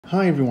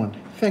Hi everyone,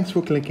 thanks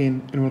for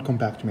clicking and welcome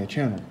back to my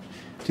channel.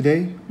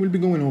 Today, we'll be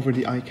going over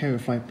the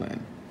ICAO Flight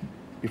Plan.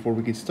 Before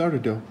we get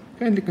started though,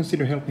 kindly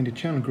consider helping the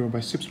channel grow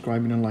by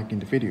subscribing and liking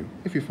the video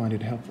if you find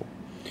it helpful.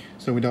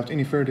 So without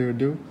any further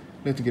ado,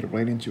 let's get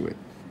right into it.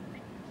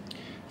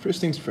 First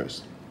things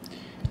first,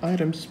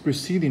 items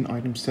preceding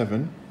item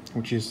 7,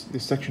 which is the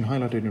section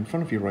highlighted in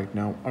front of you right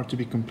now, are to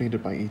be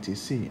completed by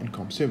ATC and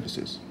Com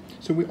services,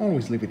 so we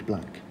always leave it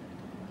blank.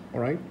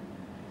 Alright?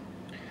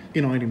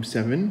 In item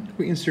 7,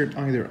 we insert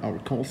either our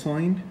call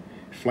sign,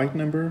 flight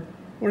number,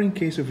 or in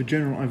case of a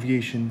general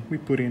aviation, we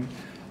put in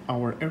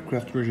our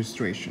aircraft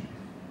registration.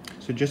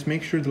 So just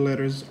make sure the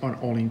letters are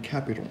all in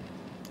capital.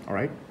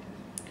 Alright?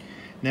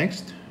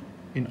 Next,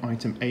 in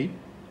item 8,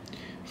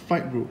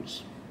 flight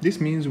rules.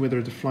 This means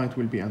whether the flight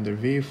will be under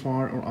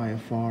VFR or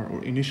IFR,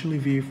 or initially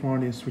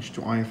VFR then switch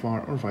to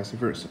IFR, or vice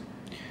versa.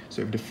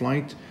 So if the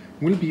flight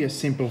will be a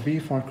simple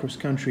VFR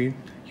cross-country,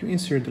 you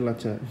insert the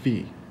letter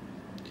V.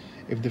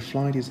 If the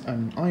flight is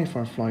an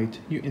IFR flight,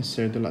 you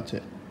insert the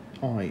letter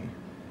I.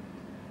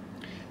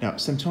 Now,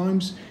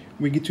 sometimes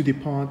we get to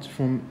depart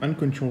from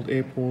uncontrolled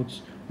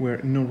airports where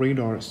no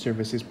radar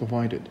service is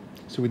provided.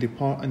 So we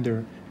depart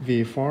under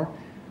VFR,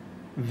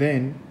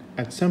 then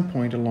at some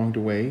point along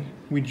the way,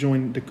 we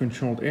join the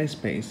controlled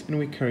airspace and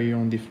we carry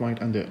on the flight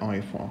under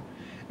IFR.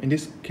 In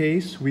this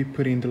case, we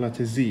put in the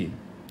letter Z.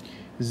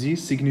 Z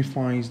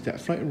signifies that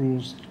flight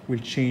rules will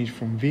change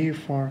from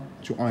VFR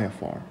to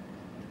IFR.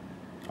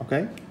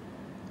 Okay?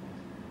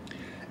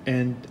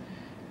 And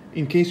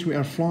in case we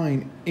are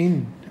flying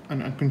in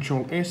an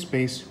uncontrolled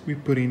airspace, we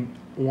put in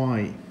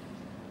Y,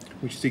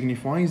 which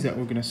signifies that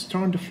we're going to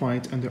start the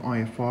flight under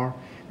IFR,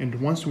 and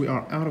once we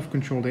are out of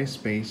controlled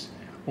airspace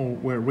or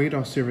where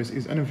radar service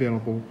is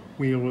unavailable,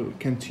 we will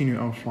continue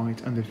our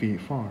flight under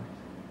VFR.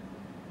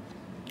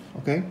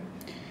 Okay?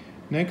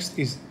 Next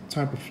is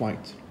type of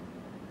flight.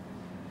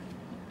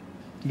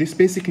 This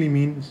basically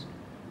means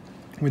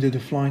whether the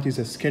flight is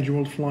a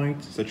scheduled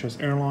flight, such as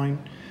airline.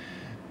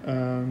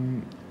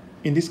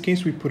 In this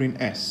case, we put in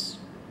S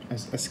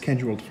as a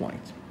scheduled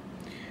flight.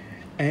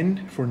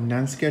 N for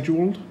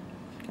non-scheduled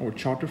or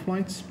charter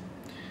flights.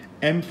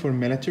 M for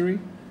military.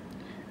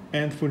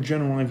 And for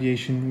general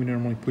aviation, we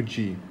normally put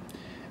G.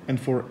 And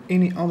for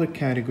any other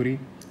category,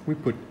 we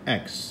put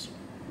X.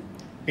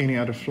 Any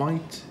other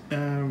flight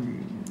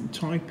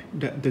type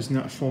that does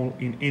not fall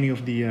in any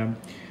of the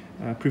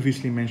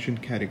previously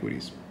mentioned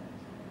categories.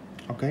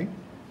 Okay?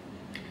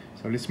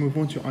 So let's move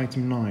on to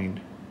item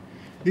 9.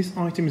 This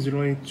item is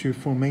related to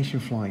formation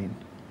flying.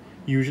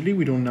 Usually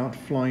we do not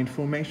fly in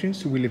formation,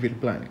 so we leave it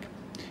blank.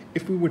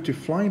 If we were to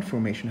fly in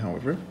formation,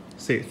 however,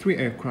 say 3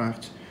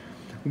 aircraft,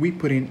 we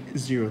put in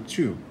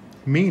 02,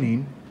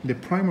 meaning the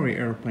primary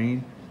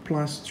airplane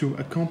plus 2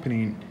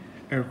 accompanying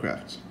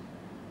aircraft.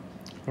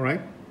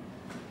 Alright?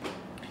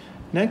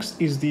 Next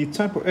is the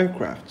type of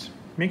aircraft.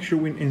 Make sure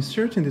when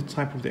inserting the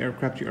type of the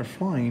aircraft you are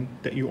flying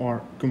that you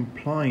are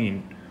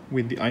complying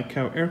with the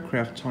ICAO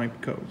aircraft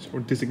type codes or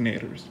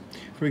designators.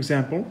 For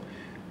example,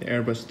 the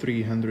Airbus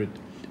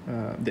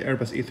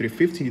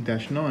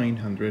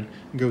A350-900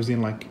 goes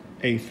in like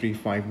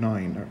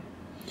A359.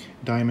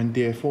 Diamond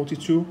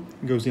DA42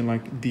 goes in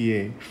like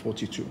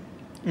DA42,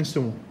 and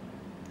so on.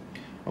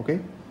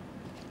 Okay?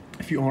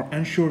 If you are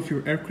unsure of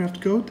your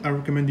aircraft code, I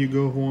recommend you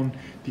go on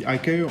the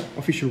ICAO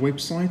official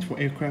website for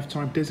aircraft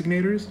type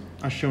designators,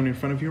 as shown in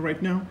front of you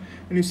right now,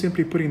 and you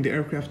simply put in the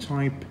aircraft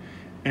type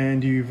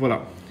and you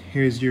voila.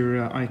 Here's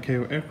your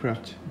ICAO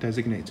aircraft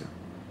designator.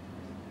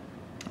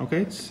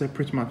 Okay, it's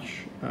pretty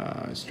much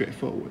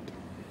straightforward.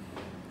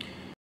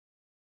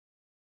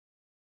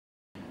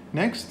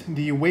 Next,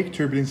 the wake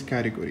turbulence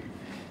category.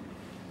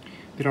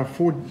 There are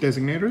 4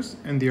 designators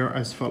and they are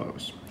as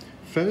follows.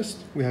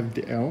 First, we have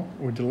the L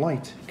or the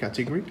light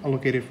category,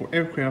 allocated for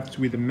aircraft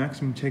with a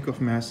maximum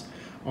takeoff mass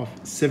of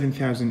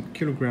 7,000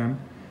 kg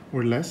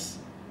or less,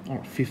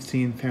 or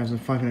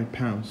 15,500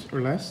 pounds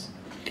or less.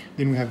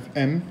 Then we have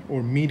M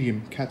or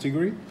medium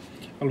category,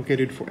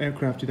 allocated for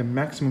aircraft with a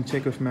maximum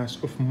takeoff mass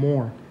of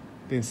more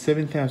than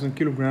 7,000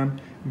 kg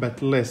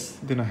but less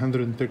than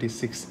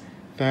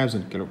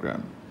 136,000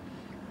 kg,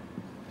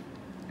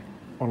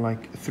 or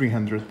like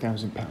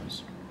 300,000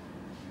 pounds.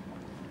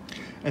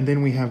 And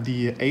then we have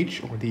the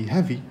H or the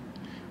heavy,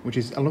 which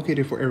is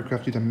allocated for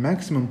aircraft with a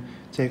maximum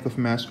takeoff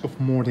mass of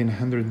more than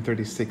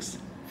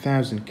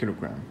 136,000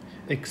 kg,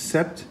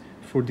 except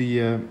for the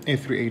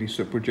A380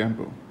 Super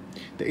Jumbo.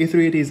 The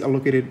A380 is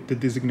allocated the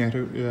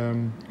designator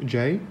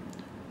J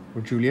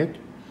or Juliet.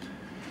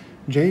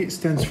 J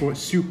stands for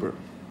Super,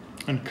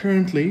 and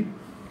currently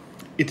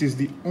it is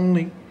the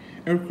only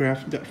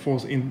aircraft that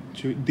falls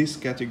into this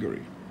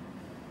category.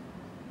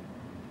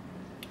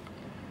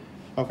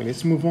 Okay,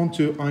 let's move on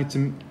to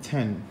item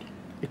 10,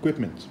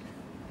 equipment.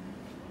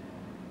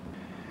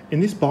 In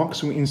this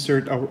box, we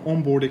insert our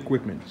onboard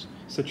equipment,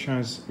 such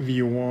as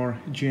VOR,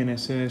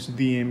 GNSS,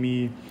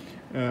 DME,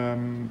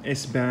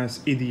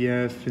 SBAS,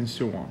 EDF, and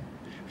so on,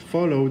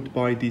 followed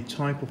by the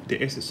type of the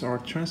SSR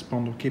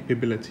transponder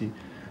capability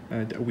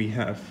that we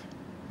have,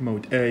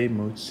 mode A,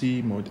 mode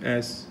C, mode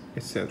S,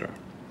 etc.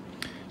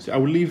 So I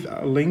will leave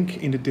a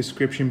link in the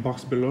description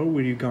box below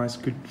where you guys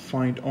could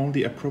find all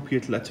the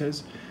appropriate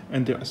letters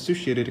and their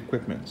associated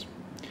equipment.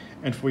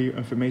 And for your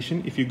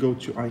information, if you go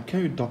to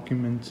ICAO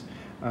document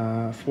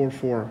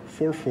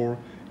 4444,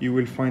 you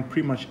will find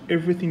pretty much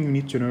everything you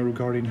need to know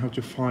regarding how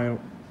to file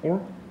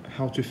or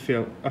how to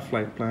fill a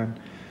flight plan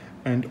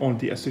and all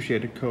the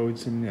associated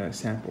codes and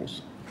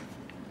samples.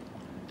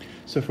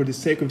 So for the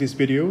sake of this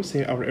video,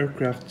 say our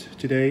aircraft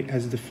today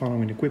has the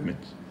following equipment.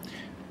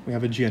 We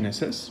have a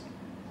GNSS,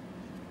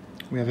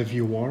 we have a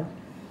VOR,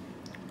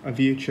 a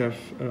VHF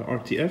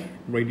RTF,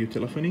 radio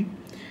telephony,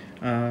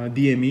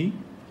 DME,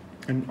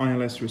 an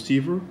ILS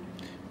receiver,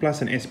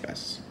 plus an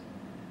S-Pass,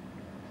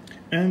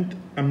 and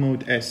a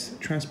Mode S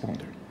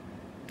transponder.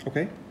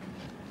 Okay?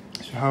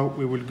 So how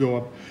we will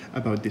go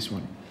about this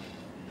one.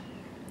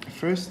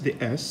 First, the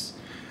S,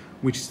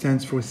 which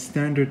stands for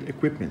standard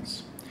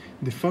equipments.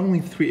 The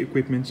following three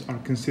equipments are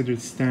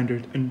considered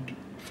standard and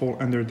fall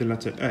under the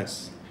letter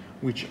S,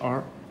 which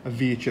are a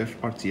VHF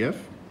RTF,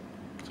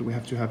 so we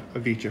have to have a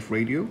VHF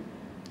radio,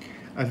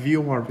 a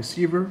VOR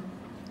receiver,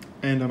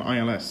 and an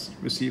ILS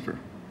receiver.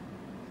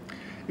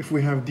 If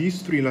we have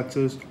these three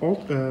letters,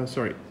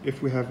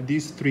 if we have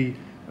these three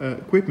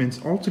equipments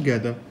all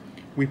together,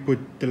 we put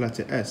the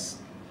letter S.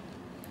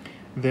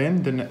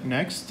 Then the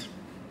next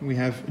we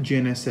have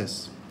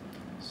GNSS.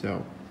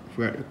 So if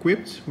we are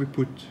equipped, we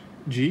put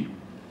G.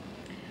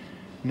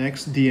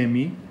 Next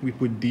DME, we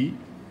put D,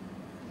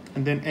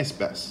 and then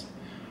S-Pass.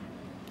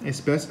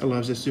 S-Pass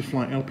allows us to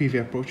fly LPV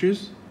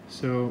approaches,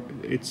 so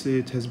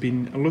it has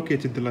been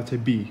allocated the letter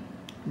B,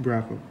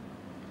 Bravo.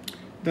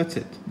 That's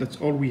it. That's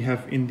all we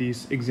have in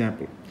this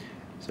example.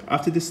 So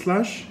after the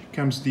slash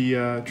comes the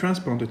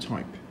transponder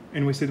type,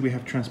 and we said we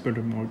have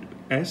transponder mode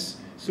S,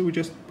 so we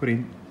just put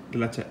in the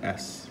letter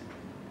S.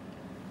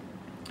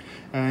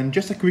 And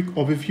just a quick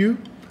overview,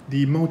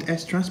 the Mode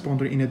S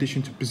transponder, in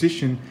addition to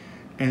position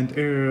and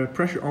air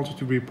pressure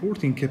altitude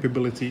reporting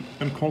capability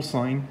and call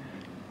sign,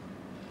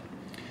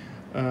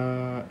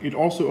 it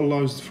also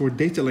allows for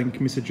data link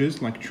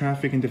messages like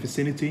traffic in the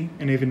vicinity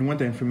and even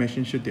weather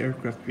information should the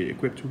aircraft be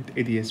equipped with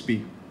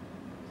ADS-B.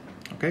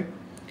 Okay,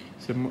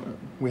 so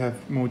we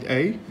have Mode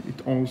A.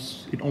 It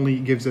only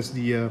gives us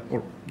the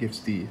gives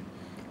the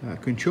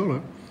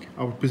controller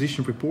our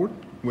position report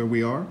where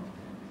we are.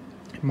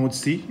 Mode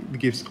C, it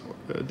gives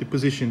the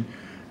position,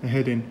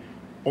 heading,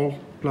 all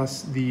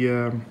plus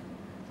the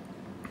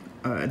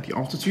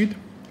altitude.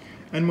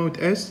 And Mode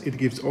S, it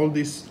gives all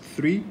these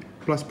three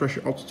plus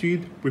pressure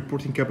altitude,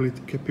 reporting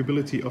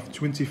capability of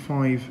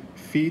 25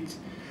 feet,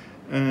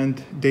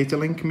 and data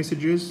link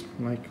messages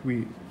like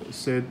we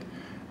said,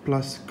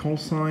 plus call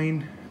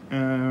sign,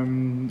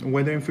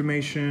 weather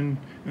information,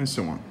 and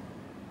so on.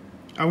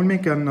 I will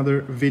make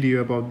another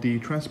video about the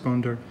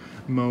transponder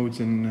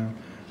modes and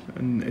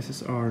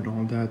SSR and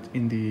all that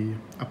in the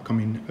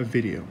upcoming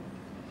video.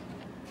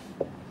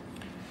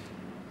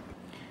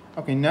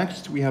 Okay,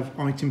 next we have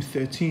item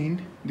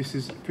 13. This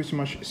is pretty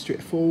much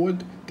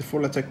straightforward. The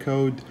 4-letter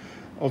code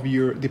of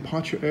your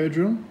departure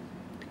airdrome.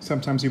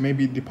 Sometimes you may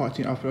be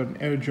departing after an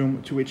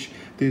airdrome to which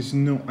there is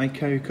no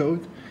ICAO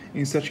code.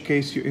 In such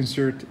case, you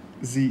insert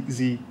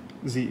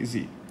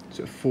ZZZZ,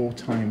 so 4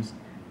 times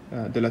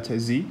the letter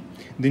Z.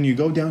 Then you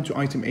go down to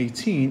item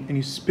 18 and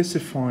you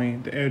specify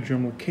the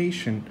airdrome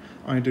location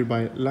either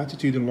by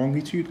latitude and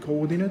longitude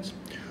coordinates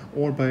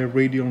or by a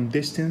radial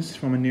distance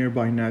from a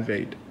nearby nav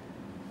aid.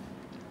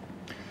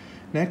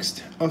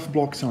 Next, off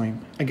block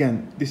time.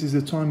 Again, this is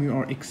the time you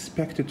are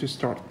expected to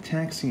start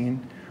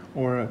taxiing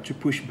or to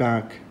push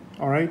back.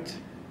 Alright,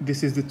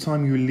 this is the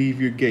time you leave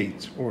your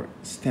gate or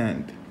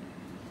stand.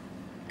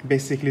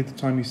 Basically the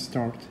time you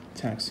start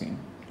taxiing,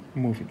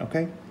 moving,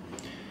 okay?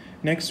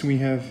 Next we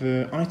have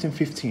item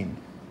 15.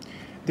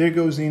 There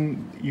goes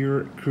in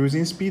your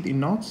cruising speed in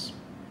knots,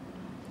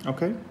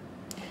 okay?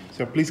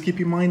 So please keep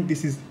in mind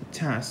this is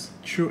TAS,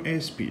 true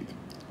airspeed,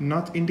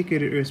 not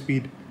indicated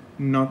airspeed,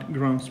 not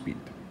ground speed.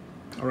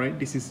 Alright,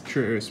 this is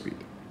true airspeed.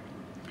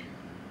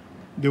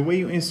 The way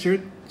you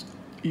insert,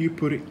 you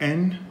put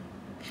N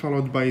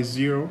followed by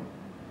 0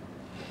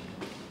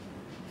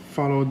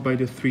 followed by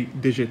the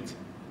 3-digit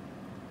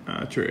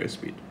true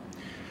airspeed.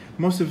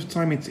 Most of the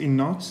time it's in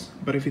knots,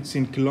 but if it's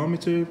in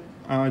kilometer,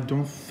 I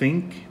don't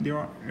think there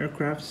are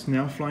aircrafts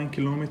now flying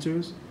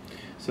kilometers.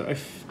 So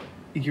if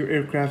your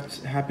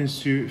aircraft happens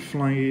to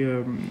fly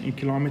in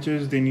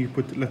kilometers, then you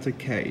put letter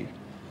K.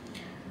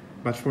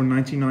 But for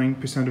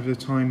 99% of the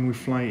time we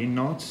fly in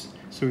knots,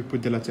 so we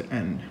put the letter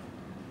N.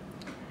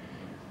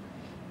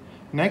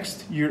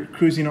 Next, your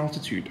cruising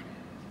altitude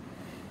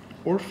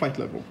or flight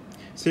level.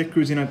 Say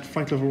cruising at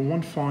flight level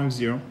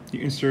 150,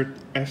 you insert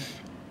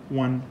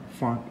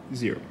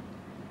F150.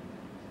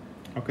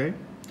 Okay?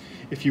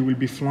 If you will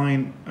be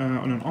flying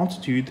on an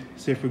altitude,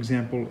 say for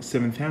example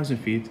 7,000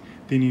 feet,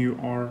 then you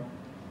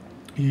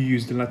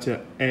use the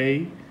letter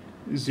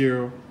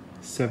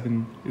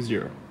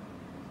A070.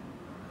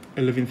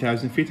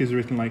 11,000 feet is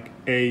written like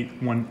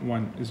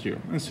A110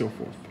 and so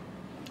forth.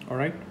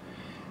 Alright?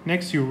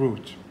 Next, your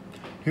route.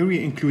 Here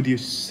we include your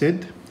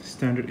SID,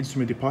 Standard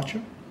Instrument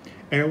Departure,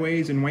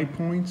 airways and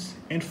waypoints,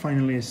 and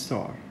finally a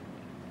STAR,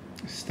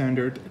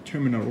 standard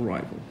terminal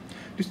arrival.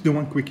 Just do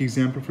one quick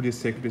example for the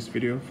sake of this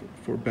video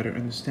for better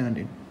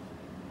understanding.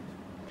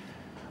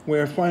 We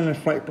are flying a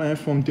flight plan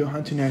from Doha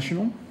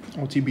International,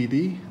 or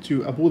TBD,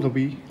 to Abu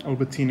Dhabi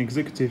Albertine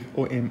Executive,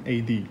 or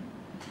MAD.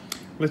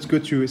 Let's go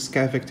to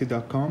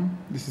skyvector.com.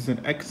 This is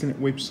an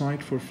excellent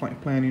website for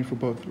flight planning for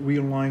both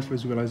real life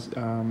as well as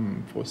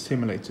for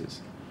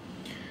simulators.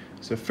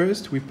 So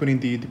first we put in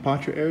the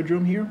departure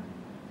aerodrome here,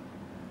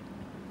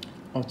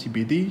 or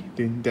TBD,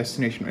 then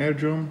destination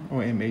aerodrome,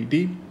 or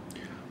MAD.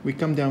 We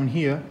come down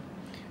here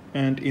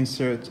and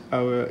insert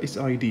our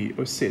SID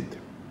or SID.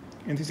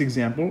 In this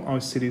example, our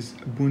SID is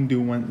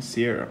Bundu 1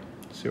 Sierra.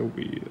 So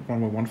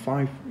runway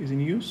 15 is in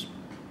use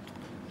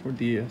for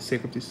the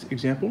sake of this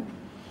example.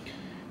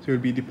 So we'll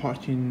be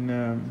departing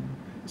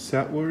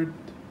southward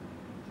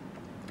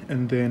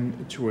and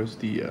then towards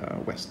the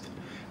west.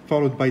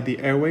 Followed by the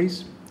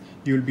airways,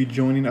 you'll be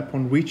joining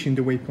upon reaching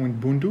the waypoint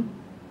Bundu.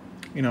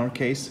 In our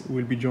case,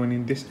 we'll be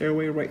joining this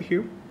airway right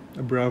here,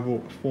 a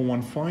Bravo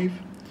 415.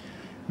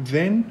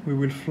 Then we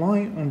will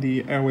fly on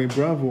the airway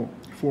Bravo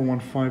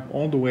 415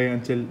 all the way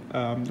until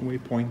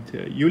waypoint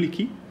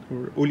Uliki,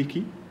 or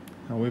Uliki,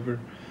 however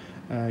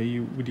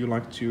would you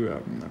like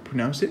to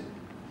pronounce it.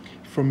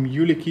 From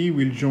Uliki,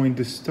 we'll join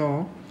the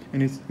STAR,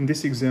 and in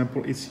this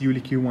example, it's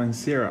Uliki 1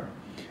 Sierra,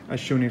 as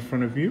shown in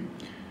front of you.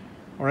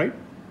 All right.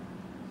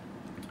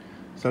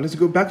 So let's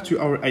go back to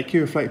our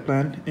ICAO flight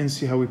plan and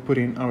see how we put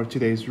in our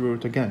today's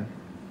route again.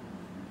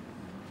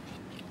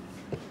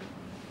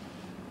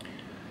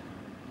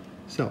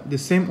 So the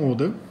same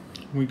order,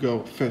 we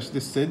go first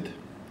the SID,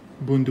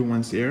 Bundu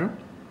 1 Sierra,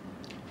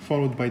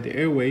 followed by the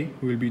airway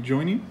we will be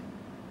joining,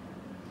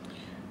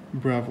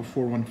 Bravo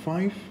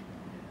 415,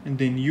 and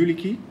then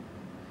Uliki,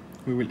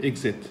 we will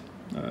exit.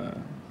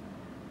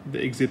 The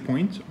exit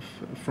point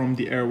from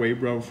the airway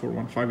Bravo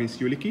 415 is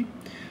Uliki.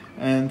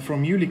 And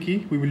from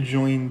Uliki, we will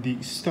join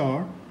the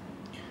STAR,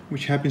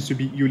 which happens to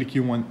be Uliki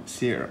 1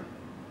 Sierra.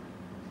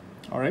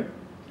 All right.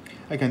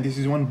 Again, this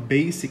is one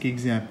basic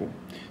example.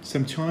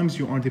 Sometimes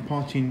you are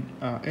departing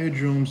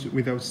airdromes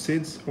without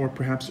SIDs, or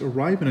perhaps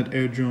arriving at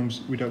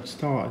airdromes without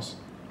STARs.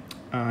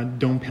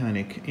 Don't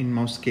panic. In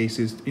most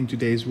cases, in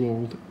today's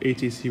world,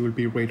 ATC will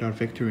be radar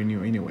vectoring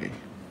you anyway.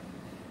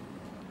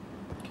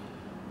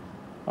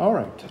 All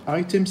right,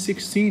 item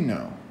 16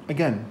 now.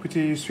 Again,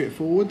 pretty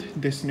straightforward.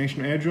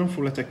 Destination aerodrome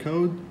for letter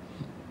code.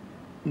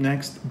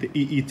 Next, the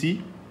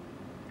EET,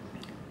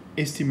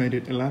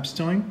 estimated elapsed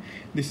time.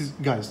 This is,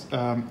 guys,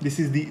 this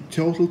is the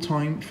total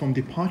time from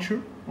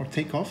departure or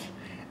takeoff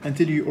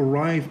until you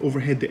arrive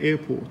overhead the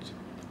airport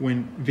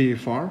when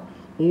VFR,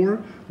 or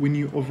when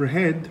you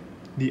overhead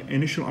the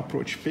initial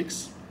approach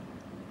fix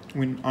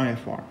when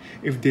IFR.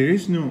 If there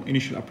is no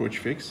initial approach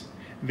fix,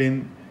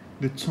 then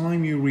the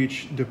time you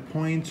reach the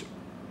point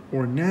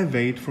or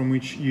navigate from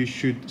which you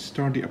should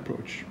start the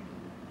approach.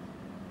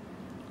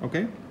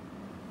 Okay?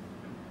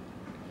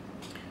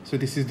 So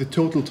this is the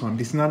total time.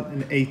 This is not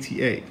an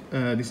ATA.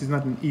 This is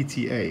not an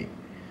ETA.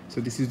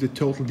 So this is the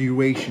total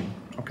duration.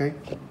 Okay?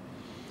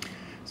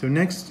 So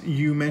next,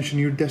 you mention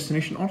your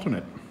destination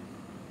alternate.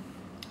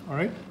 All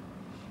right?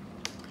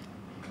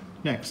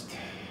 Next,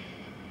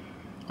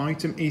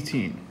 item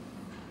 18.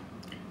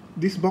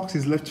 This box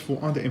is left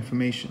for other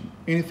information.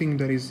 Anything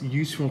that is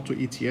useful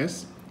to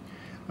ETS.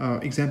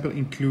 Example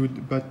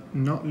include, but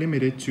not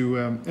limited to,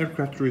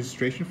 aircraft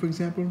registration, for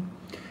example,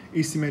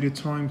 estimated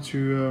time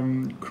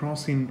to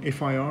crossing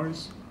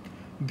FIRs,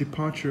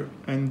 departure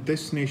and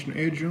destination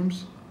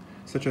aerodromes,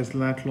 such as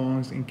lat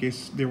longs in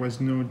case there was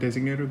no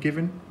designator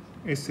given,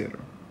 etc.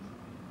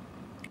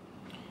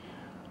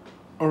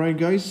 Alright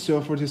guys,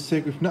 so for the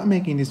sake of not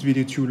making this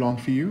video too long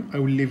for you, I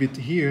will leave it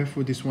here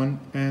for this one,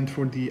 and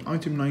for the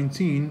item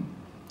 19,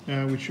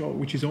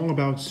 which is all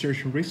about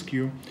search and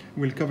rescue,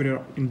 we'll cover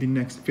it in the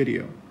next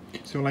video.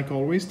 So like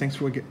always,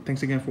 thanks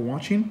again for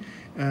watching.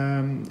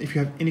 If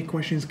you have any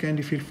questions,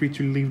 kindly feel free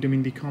to leave them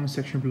in the comment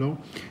section below,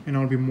 and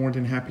I'll be more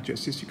than happy to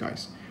assist you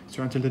guys.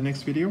 So until the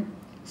next video,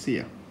 see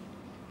ya.